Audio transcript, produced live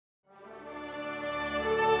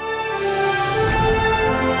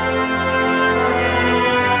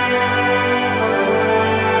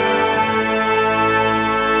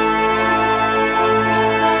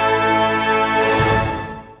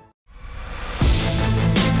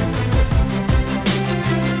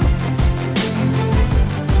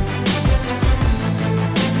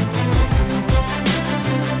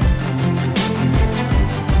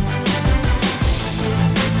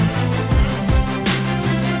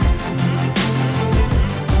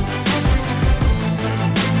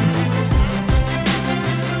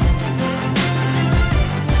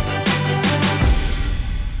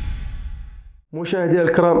مشاهدي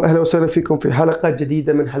الكرام، أهلا وسهلا فيكم في حلقات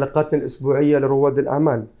جديدة من حلقاتنا الأسبوعية لرواد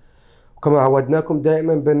الأعمال. وكما عودناكم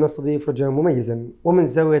دائما بنستضيف رجلا مميزا، ومن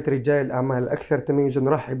زاوية رجال الأعمال الأكثر تميزا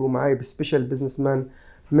رحبوا معي بسبيشال بزنس مان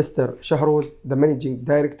مستر شهروز, the managing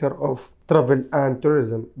director of travel and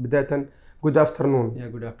tourism. بداية good afternoon. Yeah,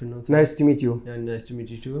 good afternoon, sir. Nice to meet you. Yeah, nice to meet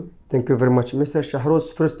you too. Thank you very much, Mr. Shahroz.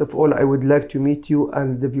 First of all, I would like to meet you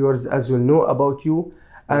and the viewers as well know about you.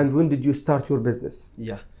 And when did you start your business?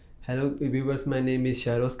 Yeah. Hello viewers, my name is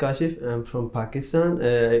Shahroz Kashif. I'm from Pakistan.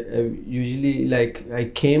 I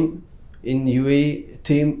came in UAE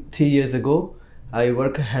three years ago. I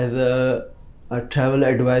work as a travel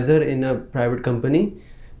advisor in a private company,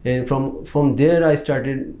 and from there I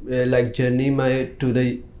started journey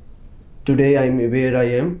today I'm where I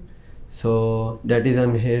am. So that is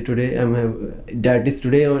I'm here today.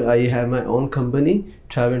 Today I have my own company,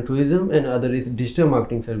 travel and tourism, and other is digital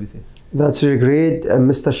marketing services. That's really great.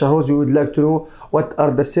 Mr. Shahroz, we would like to know what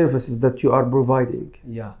are the services that you are providing?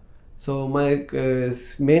 Yeah. So my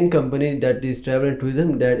main company, that is travel and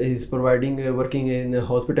tourism, that is providing working in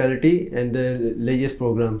hospitality and the leisure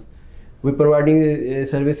programs. We're providing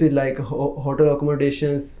services like hotel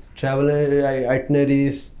accommodations, travel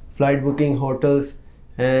itineraries, flight booking, hotels,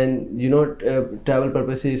 and travel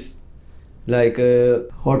purposes like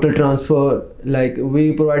hotel transfer. Like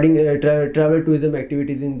we providing travel tourism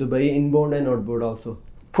activities in Dubai, inbound and outbound also.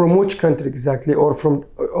 From which country exactly, or from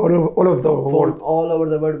all of the world? From all over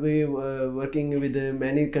the world. We working with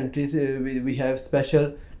many countries. We have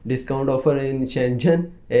special discount offer in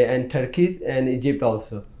Shenzhen and Turkey and Egypt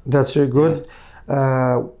also. That's very good.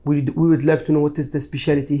 Yeah. We would like to know what is the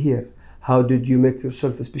specialty here. How did you make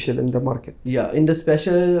yourself special in the market? Yeah, in the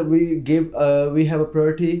special we have a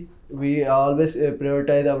priority. We always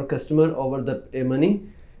prioritize our customer over the money.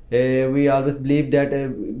 We always believe that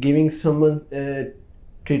giving someone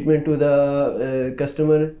treatment to the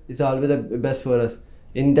customer is always the best for us.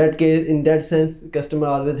 In that case, in that sense, customer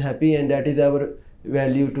always happy, and that is our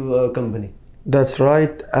value to our company. That's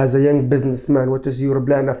right. As a young businessman, what is your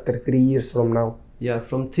plan after 3 years from now? Yeah,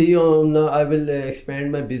 from 3 on now, I will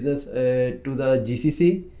expand my business to the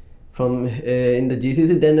GCC. From in the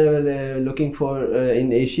GCC, then I will looking for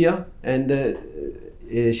in Asia and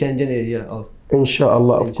Shenzhen area of.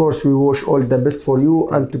 Inshallah. Of course, we wish all the best for you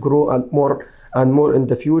and to grow and more in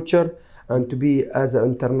the future, and to be as an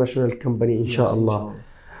international company, inshallah.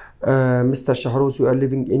 Mr. Shahroz, you are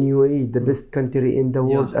living in UAE, the best country in the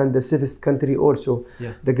world, and the safest country also.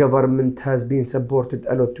 The government has been supported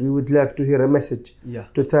a lot. We would like to hear a message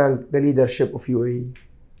to thank the leadership of UAE.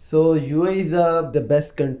 So UAE is the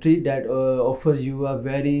best country that offers you a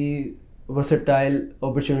very versatile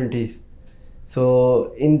opportunities. So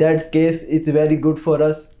in that case, it's very good for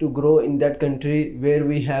us to grow in that country where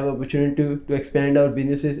we have opportunity to expand our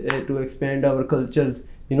businesses, to expand our cultures,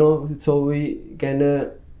 so we can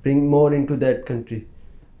bring more into that country.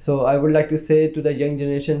 So I would like to say to the young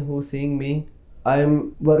generation who's seeing me, I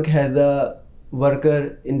work as a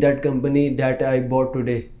worker in that company that I bought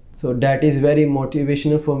today. So that is very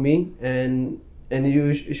motivational for me, and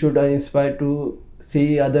you should inspire to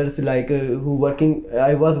see others who working.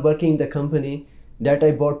 I was working in the company that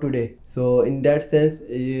I bought today. So in that sense,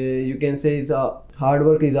 you can say hard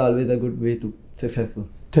work is always a good way to successful.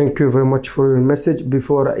 Thank you very much for your message.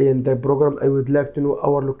 Before I end the program, I would like to know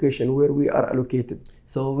our location, where we are located.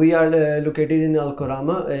 So we are located in Al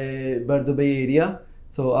Karama, Dubai area.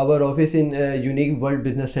 So our office in Unique World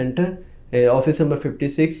Business Center, office number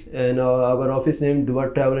 56, and our office name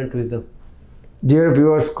Dubai Travel and Tourism. Dear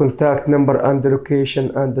viewers, contact number and the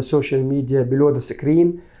location and the social media below the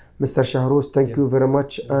screen. Mr. Shahroz, thank you very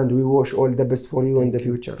much, and we wish all the best for you in the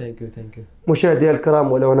future. Thank you. مشاهدي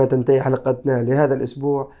الكرام، ولو هنا تنتهي حلقتنا لهذا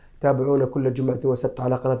الأسبوع. تابعونا كل جمعة وسبت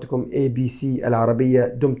على قناتكم ABC العربية.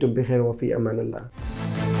 دمتم بخير وفي أمان الله.